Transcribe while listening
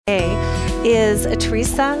is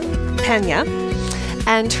Teresa Pena.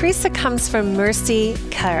 And Teresa comes from Mercy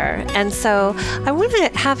Care. And so I want to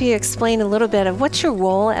have you explain a little bit of what's your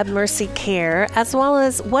role at Mercy Care, as well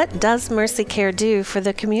as what does Mercy Care do for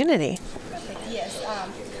the community?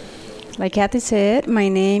 Like Kathy said, my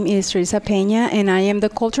name is Teresa Pena, and I am the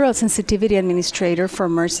Cultural Sensitivity Administrator for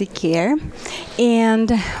Mercy Care.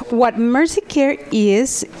 And what Mercy Care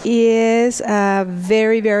is a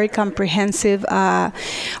very, very comprehensive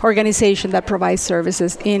organization that provides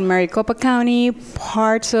services in Maricopa County,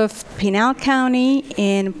 parts of Pinal County,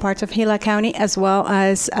 and parts of Gila County, as well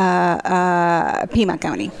as Pena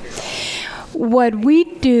County. What we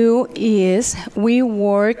do is we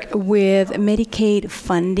work with Medicaid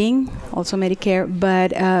funding, also Medicare,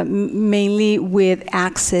 but mainly with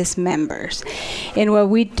access members. And what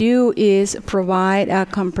we do is provide a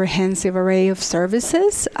comprehensive array of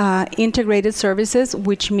services, integrated services,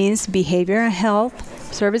 which means behavioral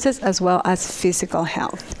health services as well as physical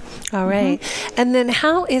health. All right. Mm-hmm. And then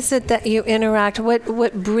how is it that you interact?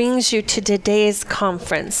 What brings you to today's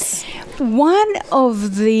conference? One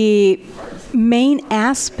of the main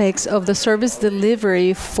aspects of the service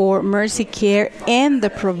delivery for Mercy Care and the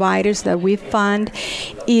providers that we fund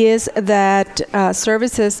is that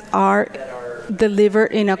services are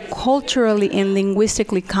delivered in a culturally and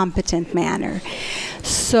linguistically competent manner.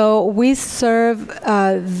 So we serve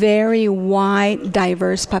a very wide,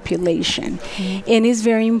 diverse population. Mm-hmm. And it's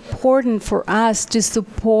very important for us to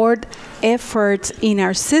support efforts in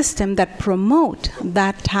our system that promote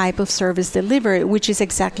that type of service delivery, which is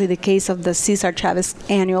exactly the case of the Cesar Chavez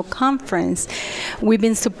Annual Conference. We've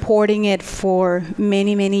been supporting it for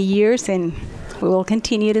many, many years, and we will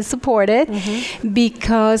continue to support it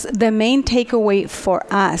because the main takeaway for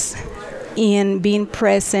us in being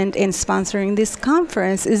present and sponsoring this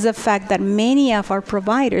conference is the fact that many of our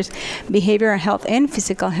providers, behavioral health and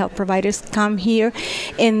physical health providers, come here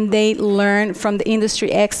and they learn from the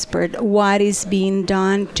industry expert what is being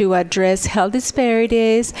done to address health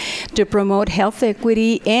disparities, to promote health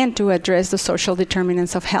equity, and to address the social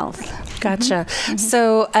determinants of health. Gotcha. Mm-hmm.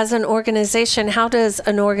 So as an organization, how does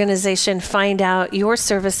an organization find out your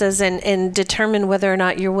services and determine whether or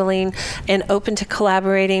not you're willing and open to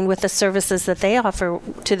collaborating with the services that they offer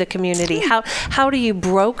to the community? How do you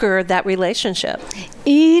broker that relationship?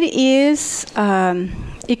 It is,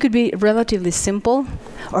 it could be relatively simple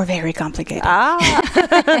or very complicated.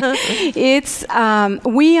 It's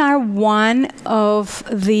we are one of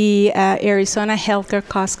the Arizona Healthcare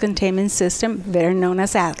Cost Containment System, better known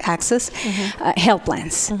as Access, health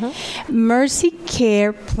plans. Mercy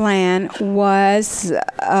Care Plan was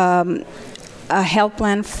a health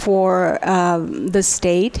plan for the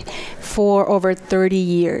state for over 30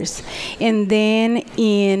 years. And then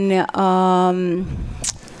in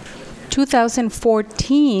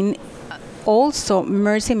 2014, also,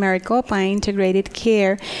 Mercy Maricopa Integrated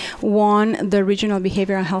Care won the Regional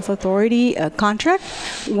Behavioral Health Authority contract,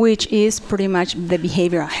 which is pretty much the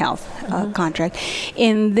behavioral health contract.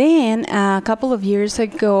 And then a couple of years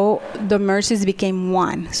ago, the Mercies became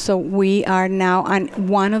one. So we are now on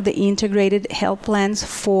one of the integrated health plans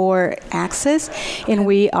for access, and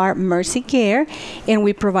we are Mercy Care, and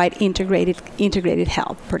we provide integrated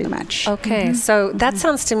health pretty much. Okay, so that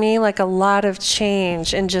sounds to me like a lot of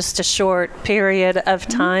change in just a short period of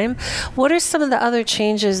time. What are some of the other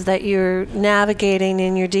changes that you're navigating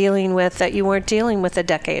and you're dealing with that you weren't dealing with a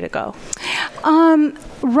decade ago?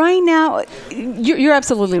 Right now, you're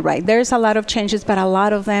absolutely right. There's a lot of changes, but a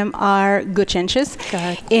lot of them are good changes.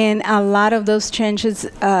 And a lot of those changes,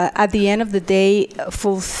 at the end of the day,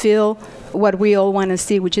 fulfill what we all want to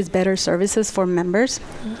see, which is better services for members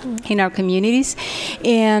in our communities.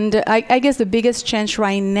 And I guess the biggest change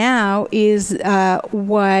right now is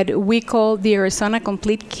what we call the Arizona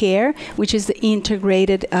Complete Care, which is the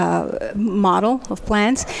integrated model of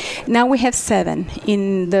plans. Now we have 7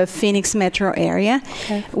 in the Phoenix metro area.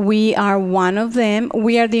 We are one of them.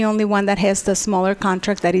 We are the only one that has the smaller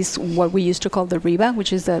contract that is what we used to call the REBA,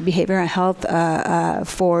 which is the behavioral health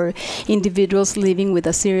for individuals living with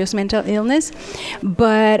a serious mental illness.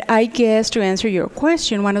 But I guess to answer your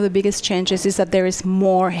question, one of the biggest changes is that there is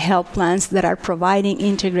more health plans that are providing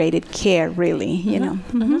integrated care, really, you know.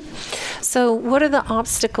 So what are the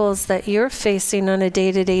obstacles that you're facing on a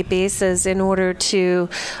day-to-day basis in order to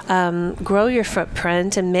grow your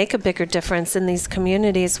footprint and make a bigger difference in these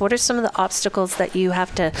communities? What are some of the obstacles that you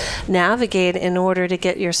have to navigate in order to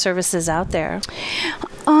get your services out there?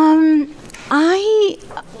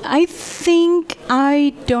 I think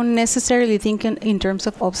I don't necessarily think in terms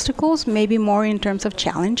of obstacles, maybe more in terms of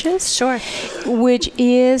challenges. Sure. Which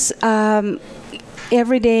is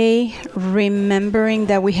every day remembering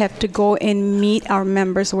that we have to go and meet our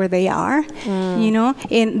members where they are,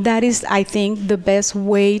 and that is, I think, the best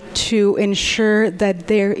way to ensure that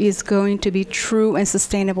there is going to be true and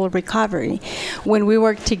sustainable recovery. When we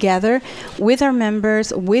work together with our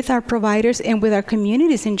members, with our providers, and with our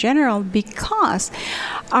communities in general, because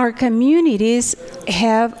our communities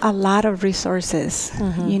have a lot of resources.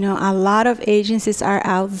 A lot of agencies are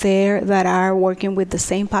out there that are working with the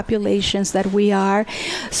same populations that we are.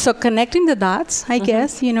 So connecting the dots, I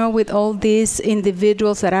guess, with all these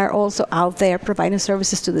individuals that are also out there providing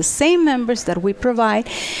services to the same members that we provide.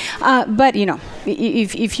 But,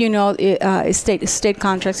 if you know state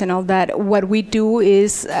contracts and all that, what we do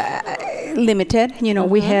is limited.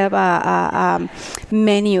 We have a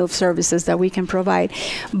menu of services that we can provide.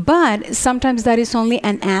 But sometimes that is only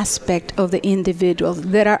an aspect of the individual.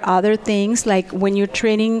 There are other things, like when you're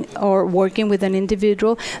training or working with an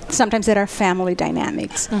individual, sometimes there are family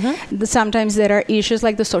dynamics. Sometimes there are issues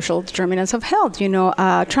like the social determinants of health,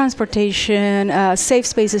 transportation, safe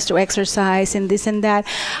spaces to exercise, and this and that.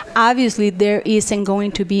 Obviously, there isn't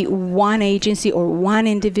going to be one agency or one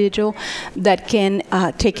individual that can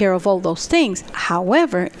take care of all those things.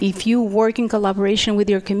 However, if you work in collaboration with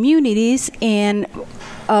your communities and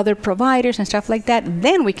other providers and stuff like that,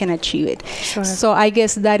 then we can achieve it. Sure. So I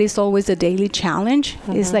guess that is always a daily challenge.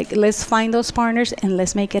 It's like, let's find those partners and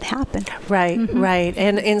let's make it happen. Right, right.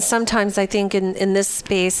 And sometimes I think in this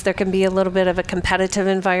space there can be a little bit of a competitive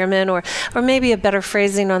environment, or maybe a better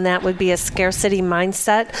phrasing on that would be a scarcity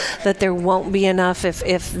mindset, that there won't be enough.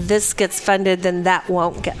 If this gets funded, then that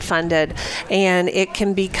won't get funded. And it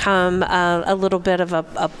can become a little bit of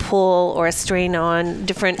a pull or a strain on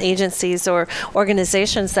different agencies or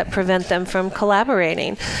organizations that prevent them from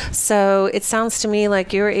collaborating. So it sounds to me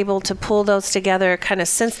like you're able to pull those together, kind of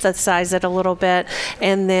synthesize it a little bit,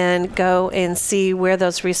 and then go and see where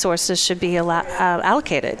those resources should be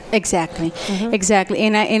allocated. Exactly.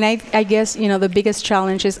 And I guess the biggest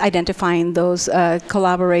challenge is identifying those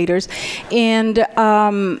collaborators. And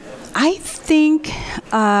I think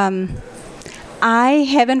I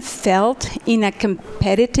haven't felt in a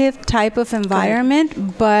competitive type of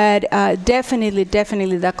environment, but definitely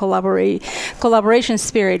that collaboration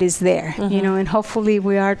spirit is there, and hopefully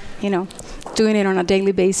we are, doing it on a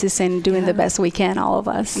daily basis and doing the best we can, all of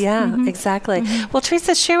us. Yeah, exactly. Well,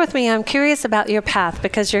 Teresa, share with me. I'm curious about your path,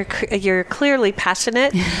 because you're clearly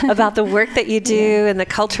passionate about the work that you do and the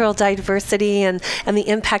cultural diversity and the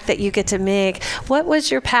impact that you get to make. What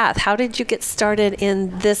was your path? How did you get started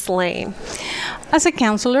in this lane? As a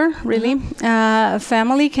counselor, really,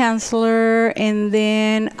 family counselor, and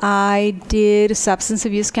then I did substance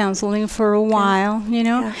abuse counseling for a while,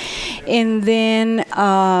 and then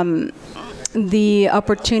the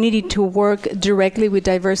opportunity to work directly with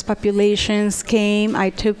diverse populations came. I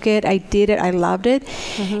took it, I did it, I loved it.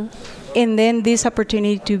 And then this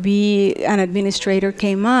opportunity to be an administrator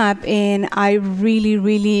came up, and I really,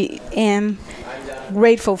 really am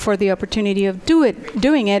grateful for the opportunity of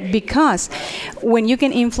doing it, because when you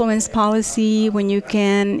can influence policy, when you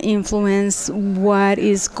can influence what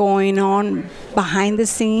is going on behind the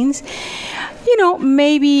scenes,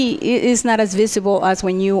 maybe it's not as visible as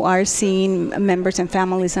when you are seeing members and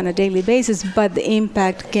families on a daily basis, but the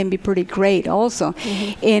impact can be pretty great also.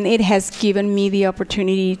 And it has given me the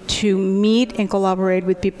opportunity to meet and collaborate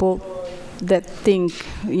with people that think,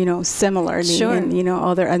 similarly, and,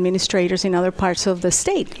 other administrators in other parts of the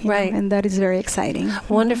state. Right. And that is very exciting.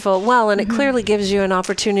 Wonderful. Well, and it clearly gives you an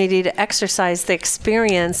opportunity to exercise the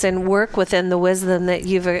experience and work within the wisdom that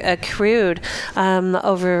you've accrued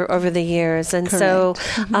over the years. And Correct. So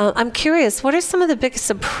I'm curious, what are some of the big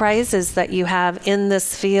surprises that you have in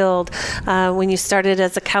this field when you started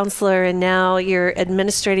as a counselor and now you're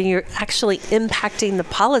administrating, you're actually impacting the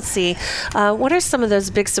policy? What are some of those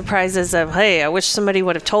big surprises of, hey, I wish somebody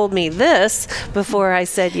would have told me this before I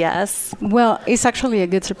said yes? Well, it's actually a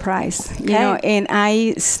good surprise, and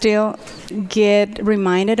I still get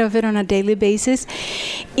reminded of it on a daily basis.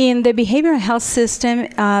 In the behavioral health system,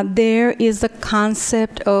 there is the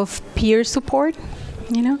concept of peer support.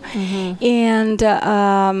 And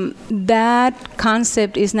that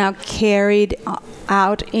concept is now carried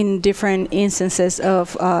out in different instances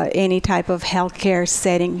of any type of healthcare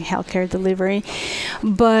setting, healthcare delivery.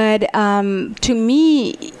 But to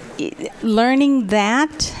me, learning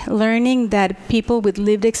that people with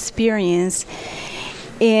lived experience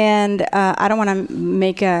And I don't want to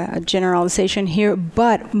make a generalization here,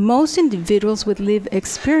 but most individuals with lived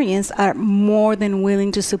experience are more than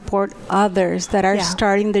willing to support others that are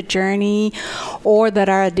starting the journey or that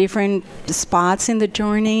are at different spots in the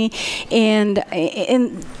journey. And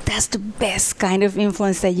that's the best kind of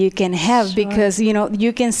influence that you can have, because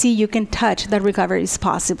you can see, you can touch that recovery is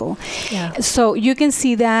possible. So you can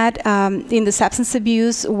see that in the substance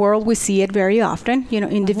abuse world. We see it very often,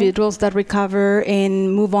 individuals that recover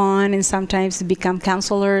and move on and sometimes become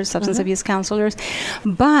counselors, substance abuse counselors.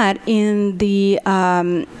 But in the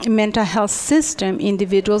mental health system,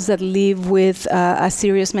 individuals that live with a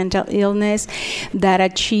serious mental illness that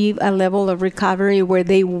achieve a level of recovery where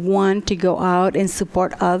they want to go out and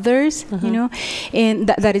support others, and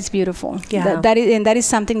that is beautiful. That is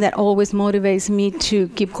something that always motivates me to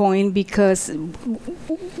keep going, because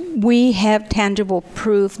we have tangible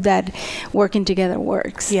proof that working together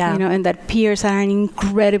works, and that peers are an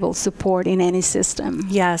incredible support in any system.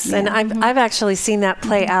 And I've actually seen that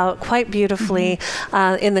play out quite beautifully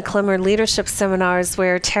in the Climber leadership seminars,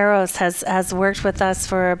 where Terros has worked with us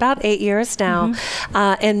for about 8 years now,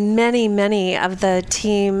 and many of the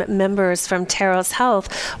team members from Terros Health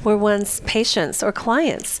were once patients or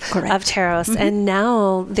clients of Terros, and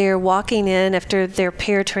now they're walking in after their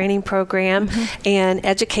peer training program and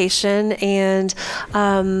education and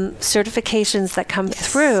certifications that come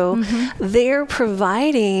through. They're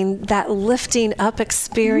providing that lifting up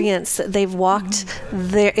experience. They've walked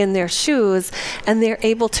there in their shoes, and they're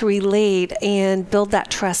able to relate and build that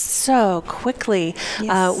trust so quickly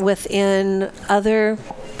within other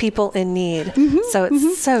people in need. So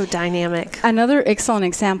it's so dynamic. Another excellent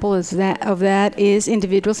example of that is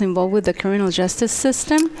individuals involved with the criminal justice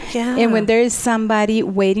system. And when there is somebody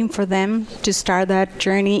waiting for them to start that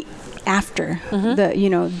journey after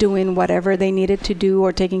doing whatever they needed to do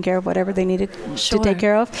or taking care of whatever they needed to take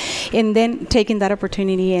care of, and then taking that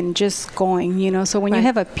opportunity and just going, so when you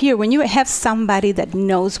have a peer, when you have somebody that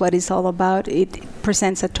knows what it's all about, it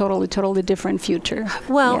presents a totally different future.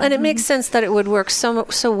 And it makes sense that it would work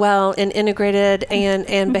so well in integrated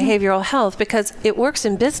and behavioral health, because it works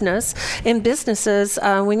in business. In businesses,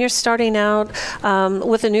 when you're starting out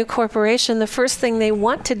with a new corporation, the first thing they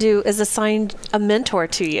want to do is assign a mentor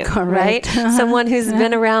to you. Right? Someone who's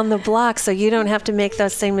been around the block, so you don't have to make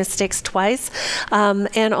those same mistakes twice,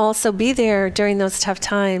 and also be there during those tough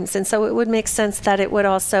times. And so it would make sense that it would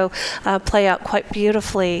also play out quite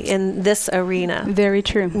beautifully in this arena. Very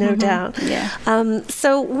true. No doubt.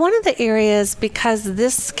 So one of the areas, because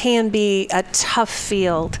this can be a tough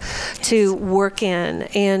field to work in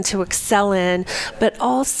and to excel in, but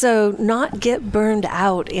also not get burned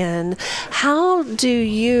out in, how do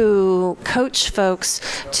you coach folks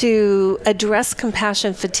to address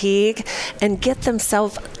compassion fatigue and get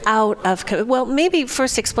themselves out of, maybe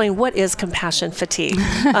first explain what is compassion fatigue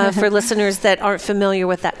for listeners that aren't familiar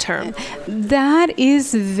with that term. That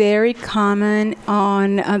is very common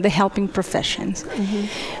on the helping professions,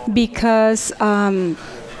 because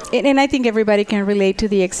and I think everybody can relate to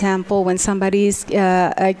the example when somebody's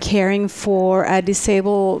caring for a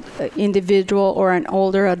disabled individual or an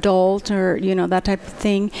older adult, or that type of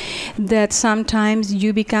thing, that sometimes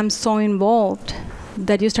you become so involved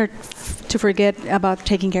that you start to forget about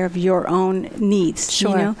taking care of your own needs,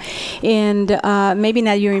 and maybe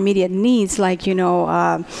not your immediate needs, like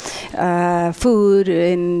food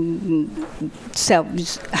and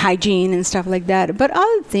hygiene and stuff like that, but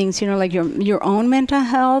other things, like your own mental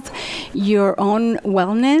health, your own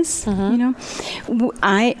wellness.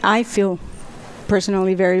 I feel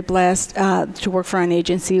personally very blessed to work for an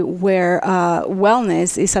agency where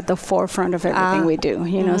wellness is at the forefront of everything we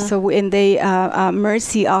do. So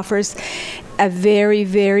Mercy offers a very,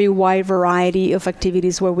 very wide variety of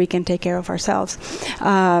activities where we can take care of ourselves.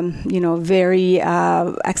 Very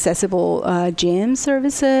accessible gym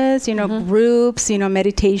services, groups,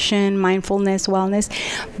 meditation, mindfulness, wellness.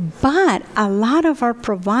 But a lot of our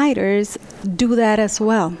providers do that as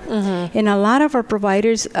well. And a lot of our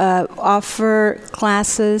providers offer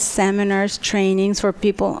classes, seminars, trainings for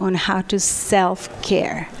people on how to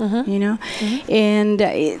self-care, And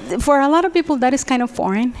for a lot of people, that is kind of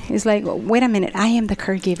foreign. It's like, wait a minute, I am the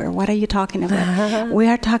caregiver. What are you talking about? We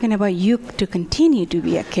are talking about you to continue to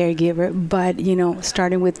be a caregiver, but,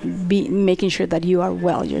 starting with making sure that you are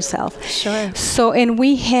well yourself. So, and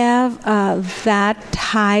we have that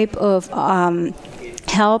type of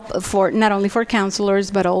help for not only for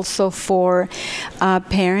counselors but also for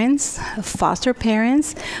parents, foster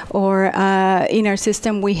parents, or in our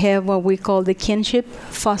system we have what we call the kinship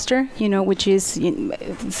foster, which is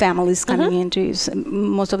families coming into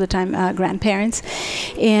most of the time grandparents,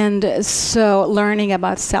 and so learning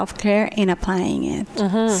about self-care and applying it.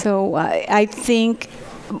 So I think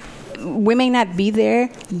we may not be there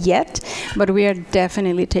yet, but we are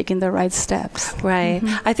definitely taking the right steps. Right.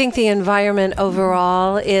 I think the environment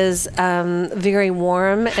overall is very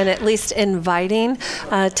warm and at least inviting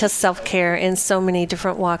to self-care in so many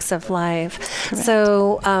different walks of life. Correct.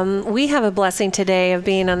 So we have a blessing today of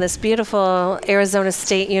being on this beautiful Arizona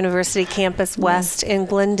State University campus west in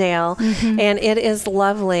Glendale, and it is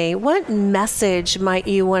lovely. What message might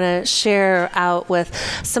you want to share out with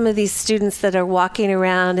some of these students that are walking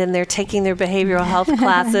around and they're taking their behavioral health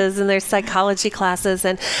classes and their psychology classes,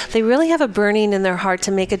 and they really have a burning in their heart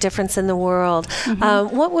to make a difference in the world?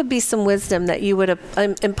 What would be some wisdom that you would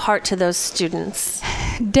impart to those students?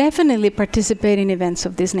 Definitely participate in events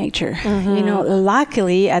of this nature.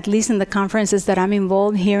 Luckily, at least in the conferences that I'm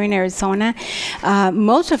involved here in Arizona,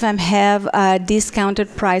 most of them have a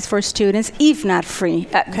discounted price for students, if not free.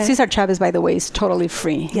 Cesar Chavez, by the way, is totally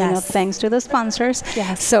free. Thanks to the sponsors.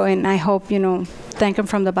 So, and I hope, thank them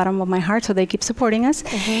from the bottom of my heart, so they keep supporting us.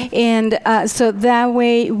 And so that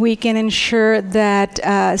way we can ensure that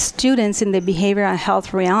students in the behavioral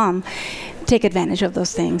health realm take advantage of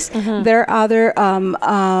those things. There are other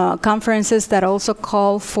conferences that also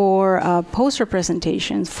call for poster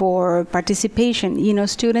presentations for participation.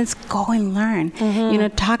 Students go and learn.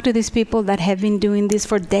 Talk to these people that have been doing this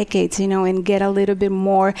for decades, and get a little bit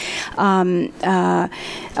more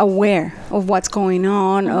aware of what's going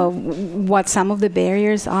on, of what some of the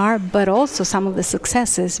barriers are, but also some of the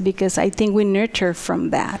successes, because I think we nurture from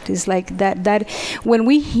that. It's like that when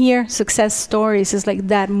we hear success stories, it's like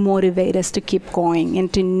that motivates us to keep going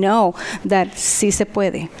and to know that sí se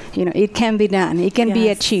puede. It can be done. It can be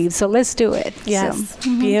achieved. So let's do it. Yes. So,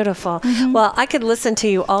 beautiful. Well, I could listen to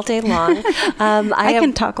you all day long. I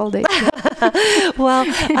can talk all day. Well,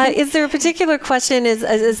 is there a particular question?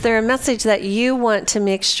 Is there a message that you want to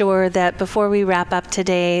make sure that before we wrap up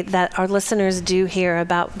today, that our listeners do hear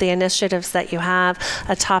about the initiatives that you have,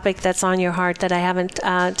 a topic that's on your heart that I haven't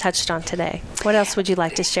touched on today? What else would you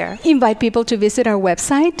like to share? Invite people to visit our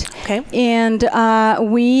website. And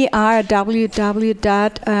we are at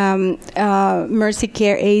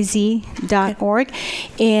www.mercycareaz.org.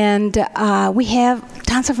 And we have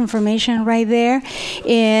tons of information right there.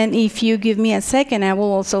 And if you give me a second, I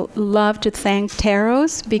will also love to thank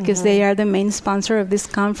Terros, because they are the main sponsor of this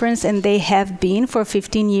conference, and they have been for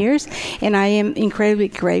 15 years. And I am incredibly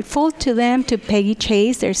grateful to them, to Peggy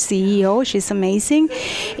Chase, their CEO. She's amazing.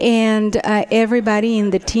 And everybody in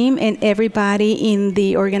the team and everybody in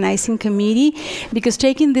the organizing committee, because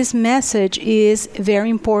taking this message is very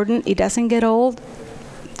important. It doesn't get old.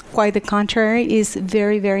 Quite the contrary, is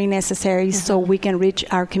very, very necessary so we can reach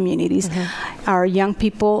our communities, our young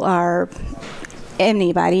people, our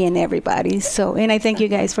anybody and everybody. So, and I thank you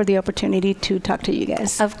guys for the opportunity to talk to you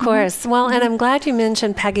guys. Of course. Well, and I'm glad you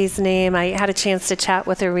mentioned Peggy's name. I had a chance to chat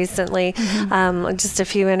with her recently, just a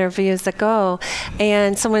few interviews ago.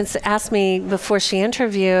 And someone asked me before she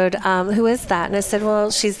interviewed, who is that? And I said,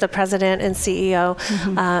 well, she's the president and CEO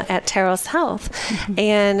at Terros Health.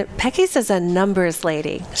 And Peggy's is a numbers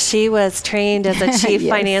lady. She was trained as a chief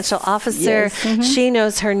financial officer. She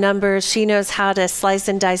knows her numbers. She knows how to slice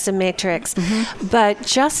and dice a matrix. But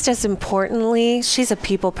just as importantly, she's a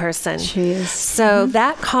people person. She is. So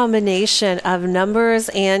that combination of numbers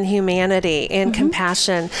and humanity and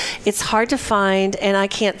compassion, it's hard to find, and I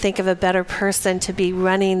can't think of a better person to be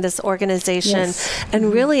running this organization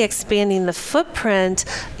and really expanding the footprint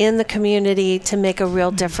in the community to make a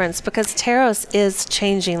real difference, because Terros is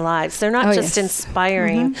changing lives. They're not just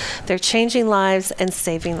inspiring, they're changing lives and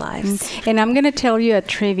saving lives. And I'm going to tell you a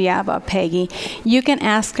trivia about Peggy. You can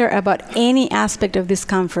ask her about any aspect of this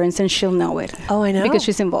conference and she'll know it. Oh, I know. Because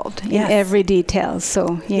she's involved in every detail.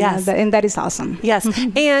 So, and that is awesome. Yes.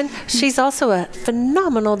 And she's also a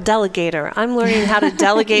phenomenal delegator. I'm learning how to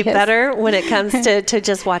delegate better when it comes to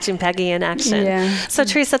just watching Peggy in action. So,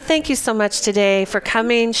 Teresa, thank you so much today for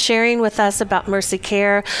coming, sharing with us about Mercy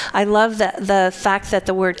Care. I love the fact that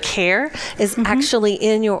the word care is actually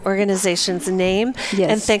in your organization's name.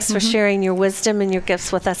 And thanks for sharing your wisdom and your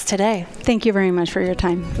gifts with us today. Thank you very much for your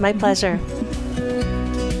time. My pleasure.